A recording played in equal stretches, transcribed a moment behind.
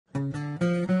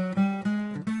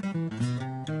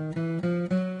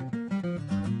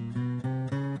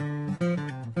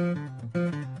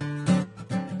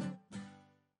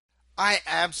I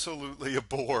absolutely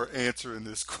abhor answering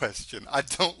this question. I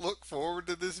don't look forward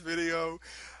to this video.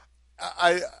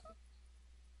 I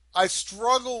I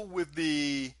struggle with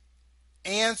the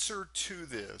answer to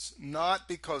this, not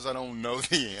because I don't know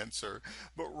the answer,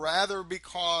 but rather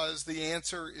because the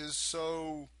answer is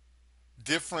so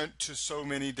different to so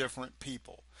many different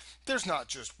people. There's not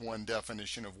just one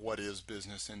definition of what is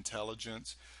business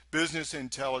intelligence. Business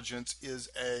intelligence is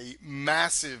a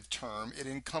massive term. It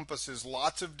encompasses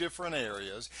lots of different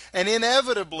areas, and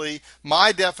inevitably,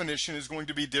 my definition is going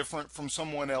to be different from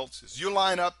someone else's. You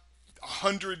line up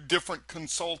 100 different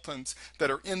consultants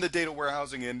that are in the data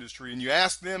warehousing industry and you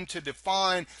ask them to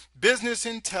define business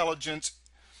intelligence,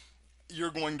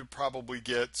 you're going to probably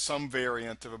get some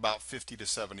variant of about 50 to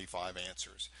 75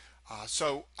 answers.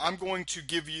 So I'm going to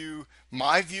give you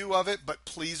my view of it, but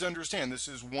please understand this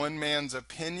is one man's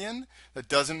opinion. That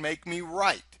doesn't make me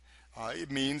right.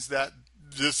 It means that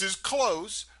this is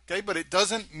close, okay, but it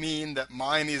doesn't mean that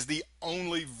mine is the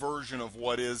only version of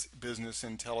what is business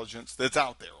intelligence that's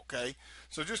out there, okay?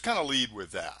 So just kind of lead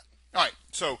with that. All right,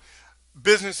 so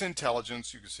business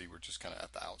intelligence, you can see we're just kind of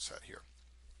at the outset here.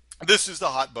 This is the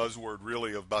hot buzzword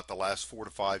really of about the last 4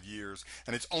 to 5 years,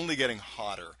 and it's only getting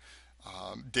hotter.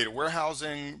 Data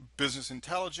warehousing, business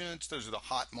intelligence, those are the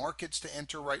hot markets to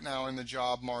enter right now in the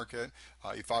job market.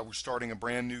 If I were starting a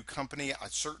brand new company, I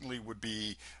certainly would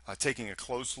be taking a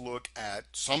close look at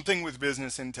something with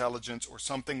business intelligence or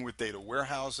something with data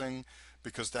warehousing,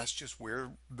 because that's just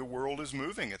where the world is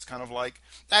moving. It's kind of like,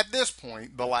 at this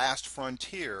point, the last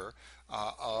frontier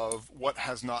of what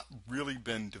has not really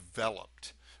been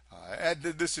developed.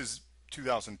 This is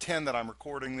 2010 that I'm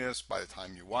recording this. By the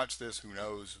time you watch this, who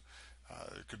knows?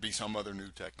 It could be some other new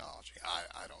technology.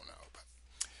 I don't know. But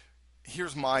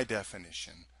here's my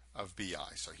definition of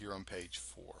BI. So here on page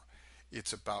 4,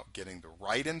 it's about getting the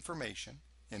right information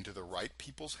into the right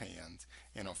people's hands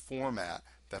in a format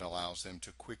that allows them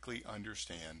to quickly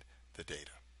understand the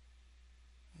data.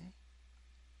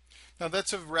 Now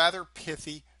that's a rather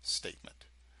pithy statement.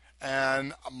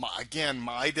 And again,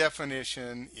 my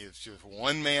definition is just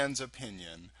one man's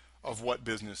opinion of what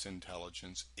business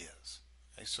intelligence is.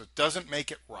 Okay? So it doesn't make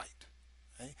it right.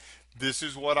 Okay? This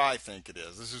is what I think it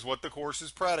is. This is what the course is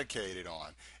predicated on,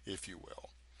 if you will.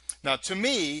 Now, to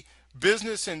me,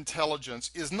 business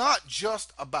intelligence is not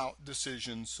just about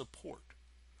decision support.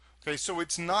 Okay, so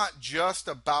it's not just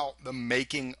about the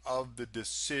making of the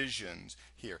decisions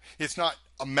here. It's not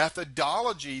a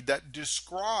methodology that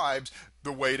describes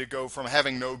the way to go from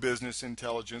having no business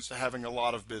intelligence to having a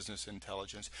lot of business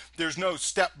intelligence. There's no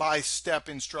step-by-step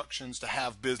instructions to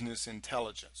have business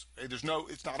intelligence. Okay?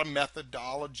 It's not a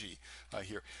methodology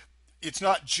here. It's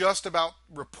not just about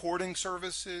reporting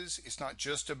services. It's not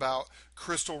just about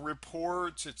crystal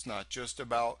reports. It's not just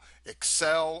about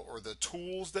Excel or the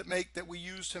tools that we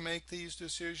use to make these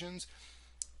decisions.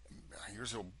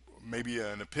 Here's maybe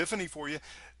an epiphany for you.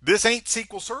 This ain't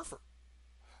SQL Server.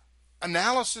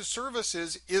 Analysis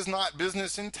services is not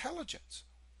business intelligence.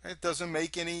 It doesn't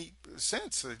make any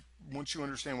sense once you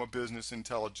understand what business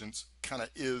intelligence kind of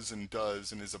is and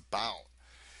does and is about.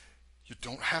 You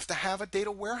don't have to have a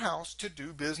data warehouse to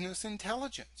do business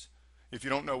intelligence. If you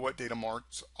don't know what data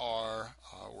marts are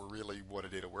or really what a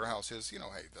data warehouse is, hey,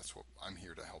 that's what I'm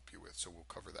here to help you with. So we'll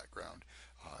cover that ground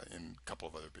in a couple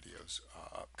of other videos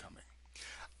upcoming.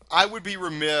 I would be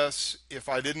remiss if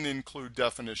I didn't include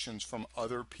definitions from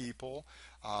other people.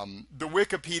 The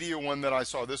Wikipedia one that I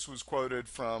saw, this was quoted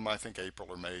from, I think, April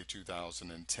or May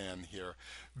 2010 here.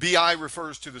 BI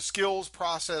refers to the skills,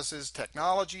 processes,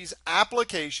 technologies,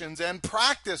 applications, and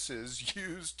practices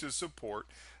used to support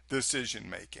decision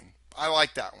making. I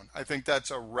like that one. I think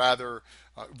that's a rather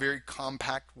very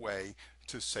compact way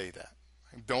to say that.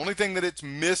 The only thing that it's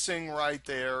missing right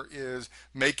there is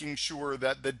making sure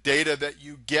that the data that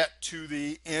you get to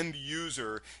the end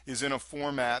user is in a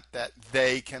format that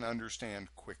they can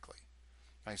understand quickly.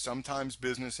 Now, sometimes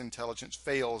business intelligence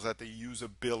fails at the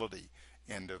usability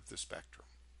end of the spectrum.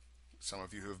 Some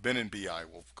of you who have been in BI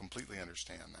will completely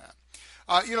understand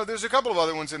that. There's a couple of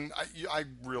other ones, and I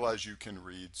realize you can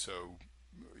read, so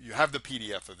you have the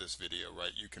PDF of this video,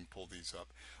 right? You can pull these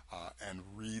up and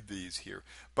read these here.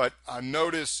 But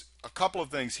notice a couple of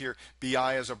things here.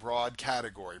 BI is a broad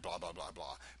category, blah, blah, blah,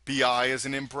 blah. BI is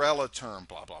an umbrella term,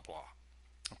 blah, blah, blah.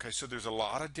 Okay, so there's a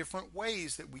lot of different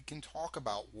ways that we can talk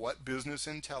about what business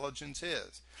intelligence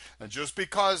is. And just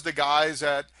because the guys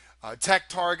at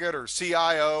TechTarget or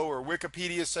CIO or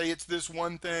Wikipedia say it's this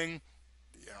one thing,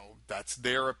 that's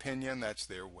their opinion, that's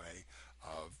their way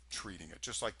of treating it,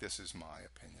 just like this is my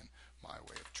opinion, my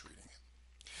way of treating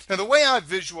it. Now, the way I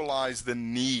visualize the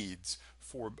needs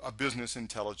for a business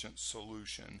intelligence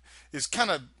solution is kind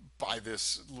of by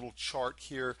this little chart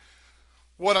here.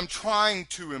 What I'm trying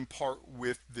to impart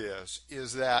with this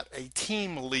is that a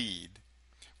team lead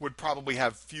would probably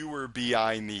have fewer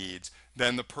BI needs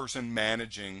than the person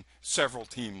managing several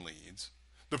team leads.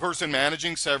 The person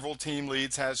managing several team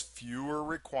leads has fewer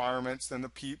requirements than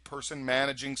the person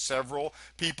managing several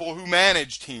people who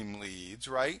manage team leads,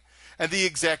 right? And the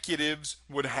executives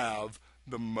would have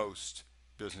the most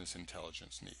business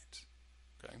intelligence needs.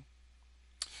 Okay.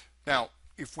 Now,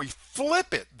 if we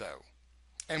flip it though,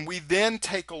 and we then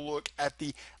take a look at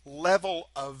the level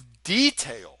of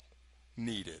detail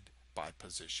needed by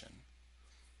position,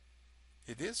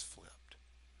 it is flipped.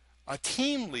 A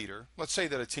team leader, let's say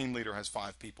that a team leader has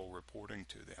 5 people reporting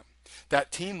to them.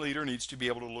 That team leader needs to be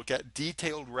able to look at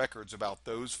detailed records about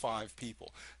those 5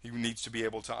 people. He needs to be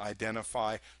able to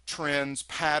identify trends,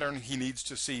 patterns. He needs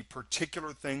to see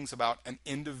particular things about an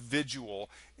individual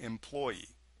employee.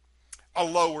 A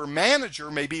lower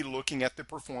manager may be looking at the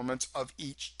performance of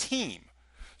each team.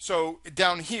 So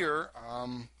down here, let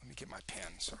me get my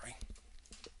pen, sorry.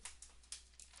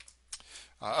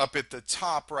 Up at the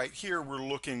top right here, we're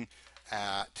looking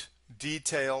at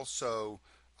detail. So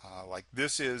like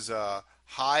this is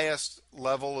highest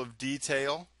level of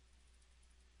detail.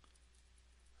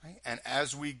 Right? And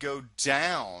as we go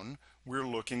down, we're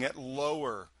looking at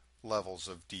lower levels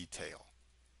of detail.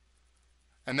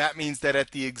 And that means that at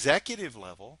the executive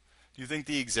level, do you think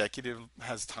the executive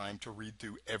has time to read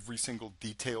through every single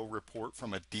detail report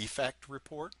from a defect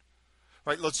report?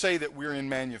 Right? Let's say that we're in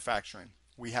manufacturing.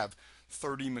 We have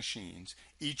 30 machines,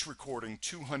 each recording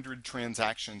 200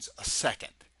 transactions a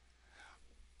second.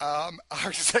 Our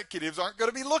executives aren't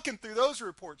going to be looking through those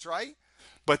reports, right?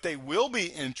 But they will be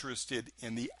interested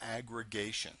in the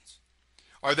aggregations.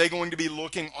 Are they going to be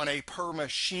looking on a per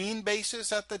machine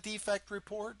basis at the defect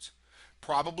reports?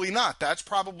 Probably not. That's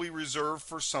probably reserved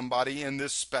for somebody in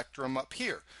this spectrum up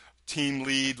here. Team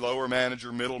lead, lower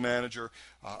manager, middle manager,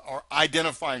 are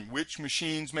identifying which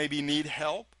machines maybe need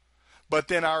help. But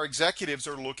then our executives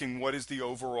are looking, what is the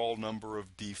overall number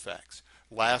of defects?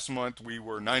 Last month we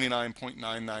were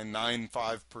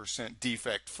 99.9995%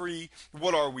 defect free.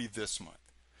 What are we this month?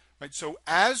 Right? So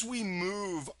as we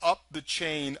move up the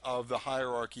chain of the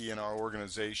hierarchy in our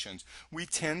organizations, we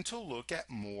tend to look at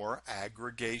more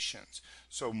aggregations.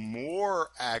 So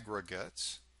more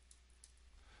aggregates,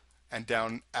 and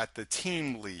down at the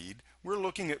team lead, we're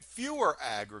looking at fewer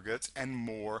aggregates and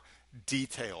more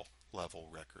detail level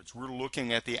records. We're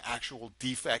looking at the actual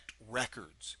defect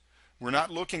records. We're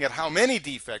not looking at how many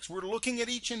defects. We're looking at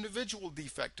each individual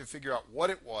defect to figure out what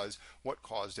it was, what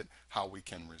caused it, how we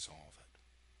can resolve it.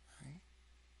 Okay?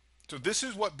 So this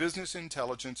is what business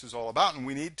intelligence is all about, and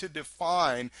we need to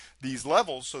define these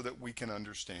levels so that we can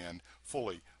understand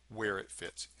fully where it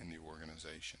fits in the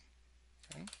organization.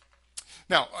 Okay?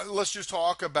 Now, let's just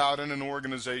talk about in an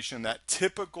organization that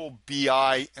typical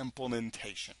BI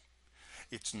implementation.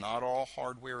 It's not all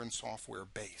hardware and software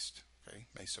based. Okay,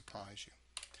 may surprise you.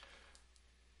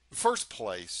 The first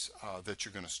place that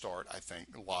you're going to start, I think,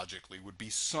 logically, would be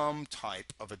some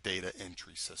type of a data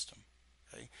entry system.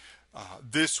 Okay,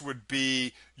 this would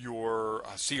be your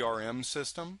CRM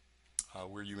system,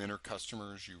 where you enter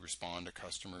customers, you respond to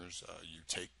customers, you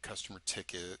take customer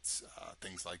tickets,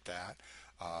 things like that.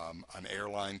 An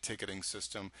airline ticketing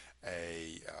system,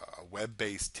 a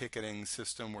web-based ticketing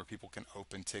system where people can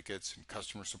open tickets and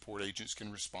customer support agents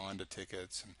can respond to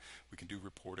tickets and we can do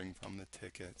reporting from the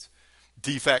tickets.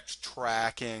 Defects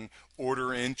tracking,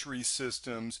 order entry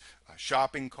systems,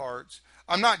 shopping carts.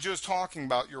 I'm not just talking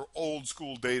about your old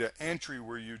school data entry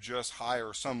where you just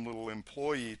hire some little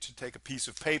employee to take a piece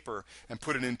of paper and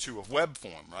put it into a web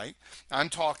form, right? I'm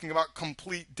talking about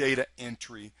complete data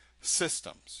entry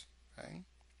systems. Okay?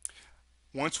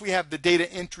 Once we have the data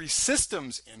entry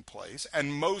systems in place,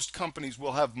 and most companies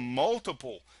will have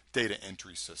multiple data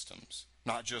entry systems,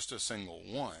 not just a single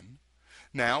one,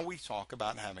 now we talk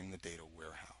about having the data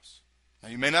warehouse. Now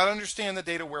you may not understand the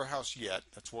data warehouse yet.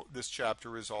 That's what this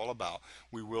chapter is all about.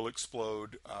 We will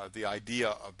explode the idea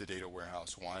of the data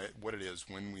warehouse, what it is,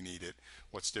 when we need it,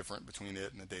 what's different between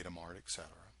it and the data mart, etc.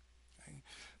 Okay?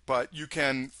 But you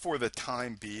can, for the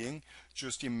time being,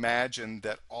 just imagine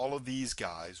that all of these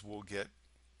guys will get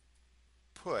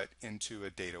put into a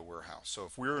data warehouse. So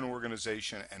if we're an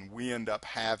organization and we end up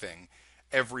having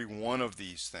every one of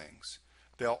these things,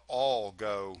 they'll all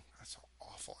go, that's an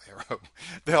awful arrow,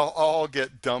 they'll all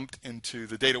get dumped into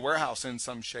the data warehouse in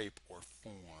some shape or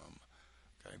form.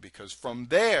 Okay? Because from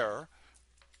there,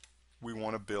 we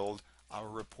want to build our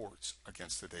reports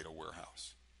against the data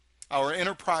warehouse. Our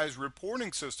enterprise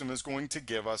reporting system is going to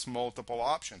give us multiple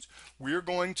options. We're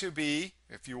going to be,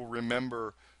 if you'll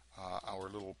remember our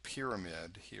little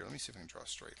pyramid here, let me see if I can draw a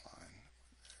straight line.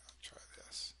 I'll try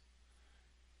this.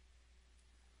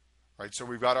 Right, so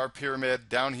we've got our pyramid.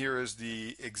 Down here is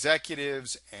the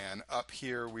executives, and up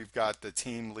here we've got the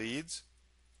team leads.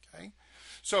 Okay.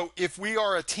 So if we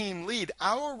are a team lead,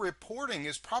 our reporting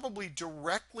is probably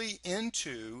directly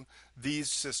into these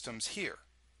systems here.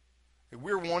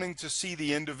 We're wanting to see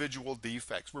the individual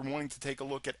defects. We're wanting to take a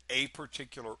look at a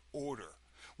particular order.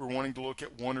 We're wanting to look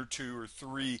at 1 or 2 or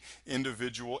 3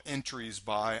 individual entries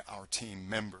by our team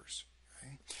members.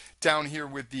 Okay? Down here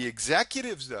with the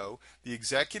executives, though, the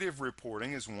executive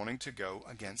reporting is wanting to go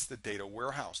against the data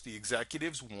warehouse. The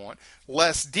executives want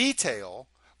less detail,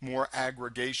 more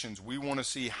aggregations. We want to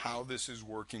see how this is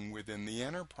working within the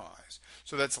enterprise.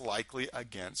 So that's likely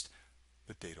against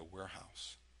the data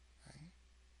warehouse. Okay?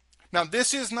 Now,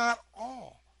 this is not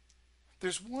all.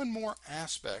 There's one more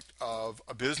aspect of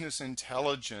a business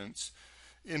intelligence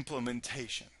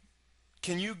implementation.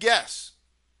 Can you guess?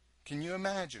 Can you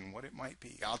imagine what it might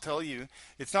be? I'll tell you,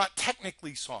 it's not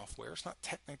technically software. It's not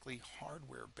technically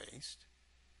hardware based.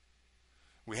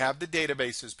 We have the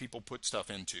databases people put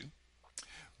stuff into.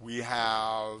 We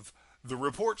have the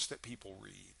reports that people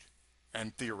read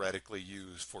and theoretically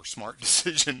use for smart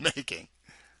decision making.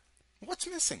 What's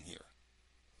missing here?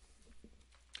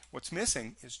 What's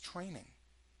missing is training.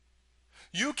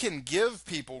 You can give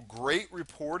people great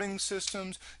reporting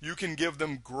systems. You can give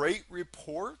them great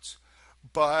reports,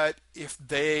 but if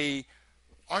they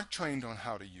aren't trained on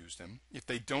how to use them, if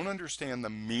they don't understand the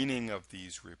meaning of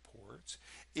these reports,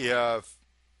 if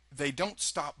they don't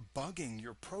stop bugging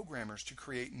your programmers to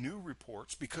create new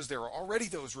reports because there are already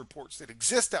those reports that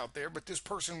exist out there, but this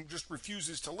person just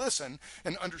refuses to listen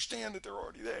and understand that they're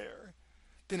already there,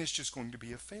 then it's just going to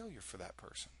be a failure for that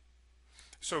person.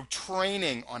 So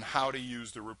training on how to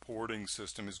use the reporting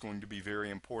system is going to be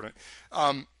very important.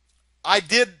 I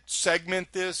did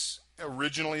segment this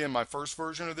originally in my first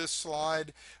version of this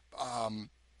slide, and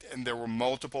there were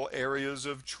multiple areas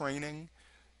of training.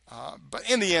 But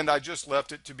in the end, I just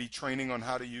left it to be training on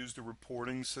how to use the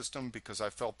reporting system because I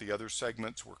felt the other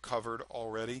segments were covered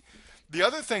already. The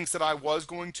other things that I was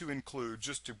going to include,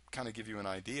 just to kind of give you an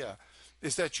idea,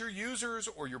 is that your users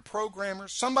or your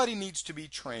programmers, somebody needs to be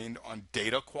trained on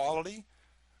data quality.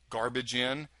 Garbage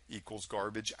in equals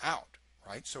garbage out,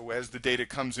 right? So as the data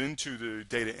comes into the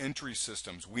data entry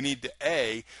systems, we need to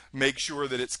A, make sure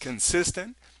that it's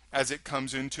consistent. As it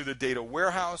comes into the data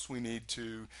warehouse, we need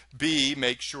to B,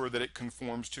 make sure that it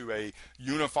conforms to a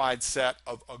unified set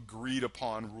of agreed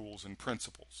upon rules and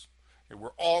principles. Okay, we're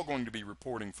all going to be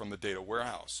reporting from the data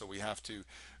warehouse, so we have to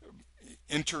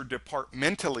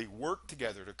interdepartmentally work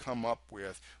together to come up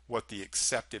with what the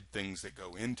accepted things that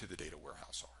go into the data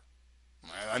warehouse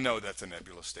are. I know that's a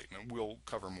nebulous statement. We'll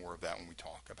cover more of that when we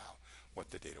talk about what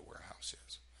the data warehouse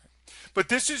is. But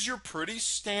this is your pretty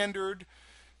standard,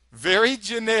 very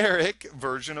generic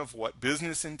version of what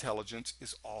business intelligence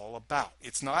is all about.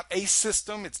 It's not a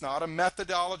system, it's not a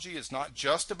methodology, it's not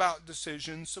just about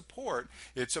decision support.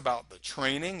 It's about the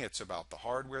training, it's about the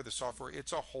hardware, the software.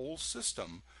 It's a whole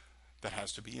system that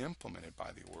has to be implemented by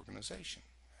the organization.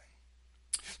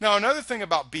 Now, another thing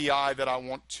about BI that I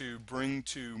want to bring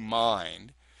to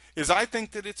mind is I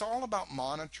think that it's all about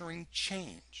monitoring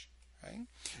change. Okay?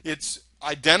 It's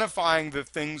identifying the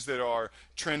things that are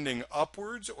trending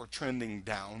upwards or trending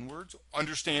downwards,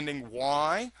 understanding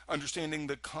why, understanding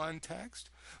the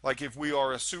context. Like if we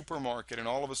are a supermarket and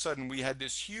all of a sudden we had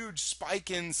this huge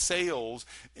spike in sales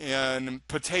in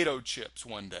potato chips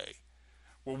one day.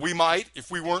 Well, we might, if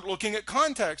we weren't looking at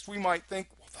context, we might think,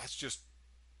 well, that's just,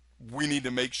 we need to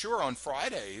make sure on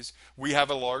Fridays we have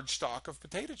a large stock of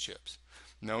potato chips.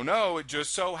 No, it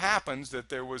just so happens that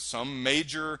there was some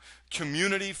major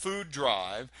community food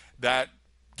drive that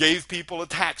gave people a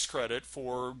tax credit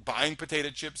for buying potato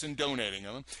chips and donating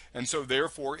them, and so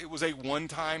therefore it was a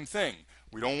one-time thing.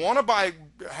 We don't want to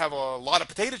have a lot of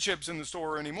potato chips in the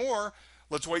store anymore.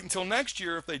 Let's wait until next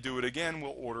year. If they do it again,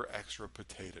 we'll order extra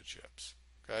potato chips.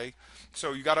 Okay?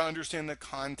 So you got to understand the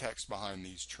context behind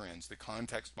these trends, the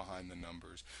context behind the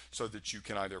numbers, so that you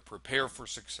can either prepare for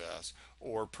success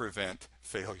or prevent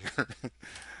failure.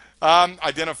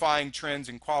 Identifying trends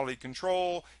in quality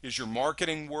control. Is your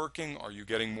marketing working? Are you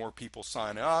getting more people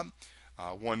sign up?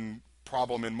 One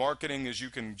problem in marketing is you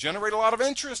can generate a lot of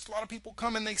interest. A lot of people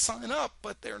come and they sign up,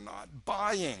 but they're not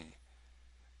buying.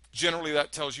 Generally,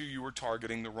 that tells you you were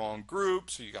targeting the wrong group,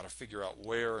 so you got to figure out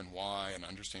where and why and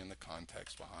understand the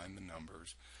context behind the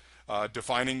numbers.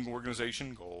 Defining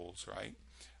organization goals, right?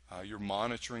 You're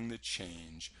monitoring the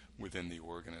change within the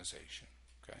organization.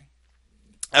 Okay.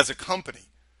 As a company,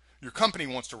 your company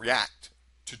wants to react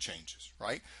to changes,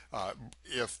 right?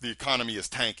 If the economy is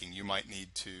tanking, you might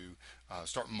need to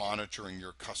start monitoring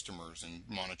your customers and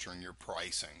monitoring your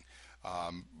pricing.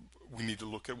 Um, we need to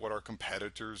look at what our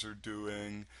competitors are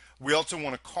doing. We also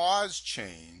want to cause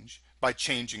change by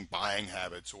changing buying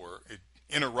habits or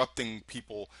interrupting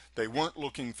people. They weren't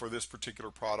looking for this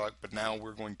particular product, but now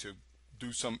we're going to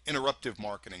do some interruptive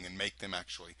marketing and make them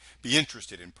actually be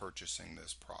interested in purchasing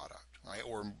this product, right?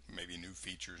 Or maybe new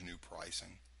features, new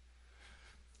pricing.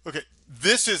 Okay,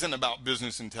 this isn't about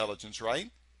business intelligence,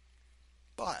 right?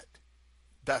 But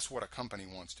that's what a company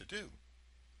wants to do.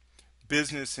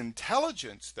 Business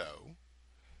intelligence, though,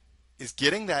 is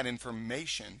getting that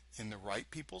information in the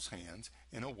right people's hands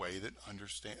in a way that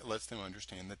lets them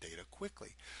understand the data quickly.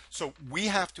 So we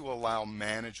have to allow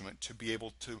management to be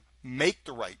able to make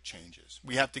the right changes.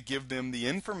 We have to give them the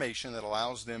information that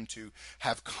allows them to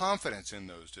have confidence in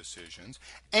those decisions,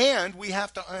 and we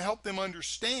have to help them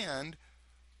understand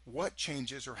what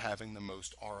changes are having the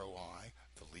most ROI,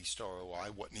 the least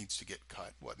ROI, what needs to get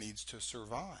cut, what needs to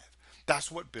survive.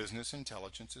 That's what business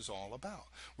intelligence is all about.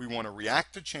 We want to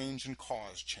react to change and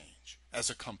cause change as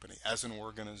a company, as an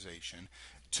organization.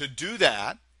 To do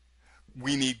that,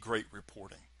 we need great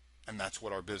reporting. And that's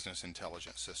what our business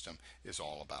intelligence system is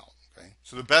all about. Okay?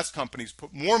 So the best companies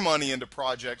put more money into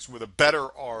projects with a better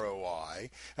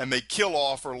ROI, and they kill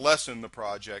off or lessen the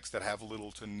projects that have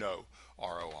little to no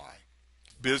ROI.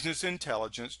 Business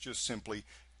intelligence just simply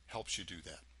helps you do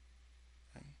that.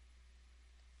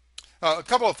 A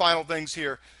couple of final things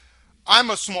here.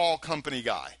 I'm a small company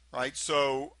guy, right?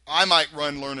 So I might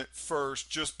Learn It First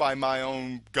just by my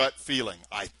own gut feeling.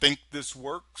 I think this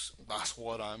works. That's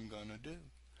what I'm going to do.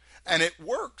 And it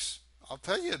works. I'll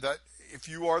tell you that if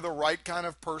you are the right kind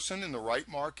of person in the right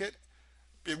market,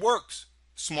 it works.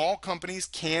 Small companies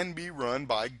can be run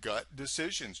by gut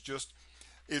decisions. Just,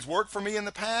 it's worked for me in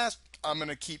the past. I'm going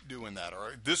to keep doing that. All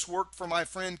right. This worked for my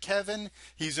friend Kevin.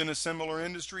 He's in a similar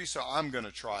industry, so I'm going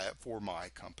to try it for my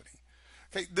company.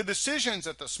 Okay. The decisions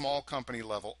at the small company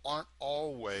level aren't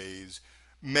always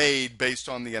made based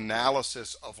on the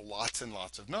analysis of lots and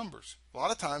lots of numbers. A lot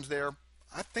of times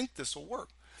I think this will work.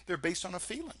 They're based on a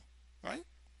feeling, right?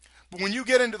 But when you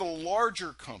get into the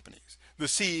larger companies, the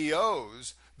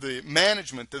CEOs, the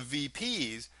management, the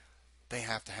VPs, they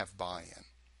have to have buy-in.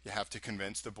 You have to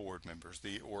convince the board members,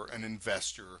 or an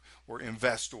investor, or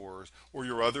investors, or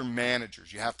your other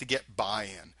managers. You have to get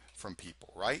buy-in from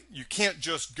people, right? You can't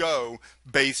just go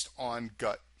based on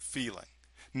gut feeling.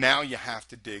 Now you have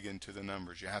to dig into the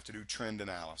numbers. You have to do trend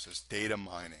analysis, data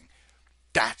mining.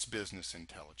 That's business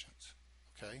intelligence,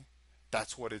 okay?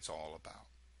 That's what it's all about.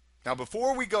 Now,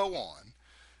 before we go on,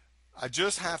 I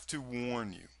just have to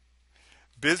warn you.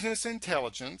 Business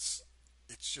intelligence,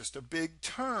 it's just a big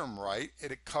term, right?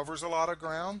 It covers a lot of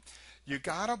ground. You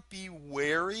got to be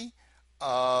wary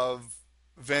of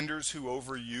vendors who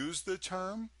overuse the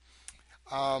term.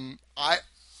 I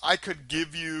could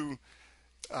give you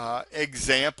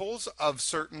examples of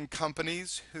certain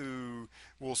companies who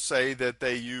will say that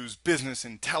they use business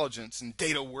intelligence and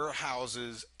data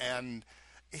warehouses, and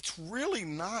it's really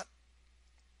not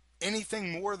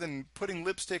anything more than putting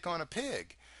lipstick on a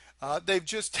pig. They've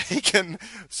just taken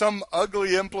some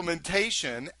ugly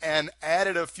implementation and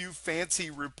added a few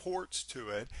fancy reports to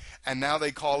it, and now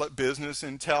they call it business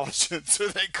intelligence, or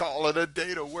they call it a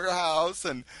data warehouse,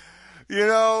 and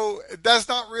that's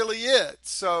not really it.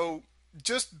 So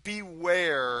just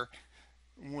beware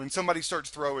when somebody starts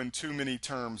throwing too many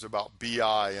terms about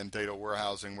BI and data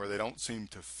warehousing where they don't seem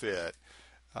to fit.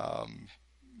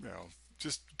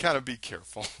 Just kind of be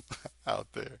careful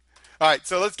out there. All right,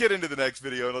 so let's get into the next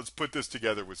video and let's put this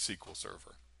together with SQL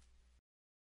Server.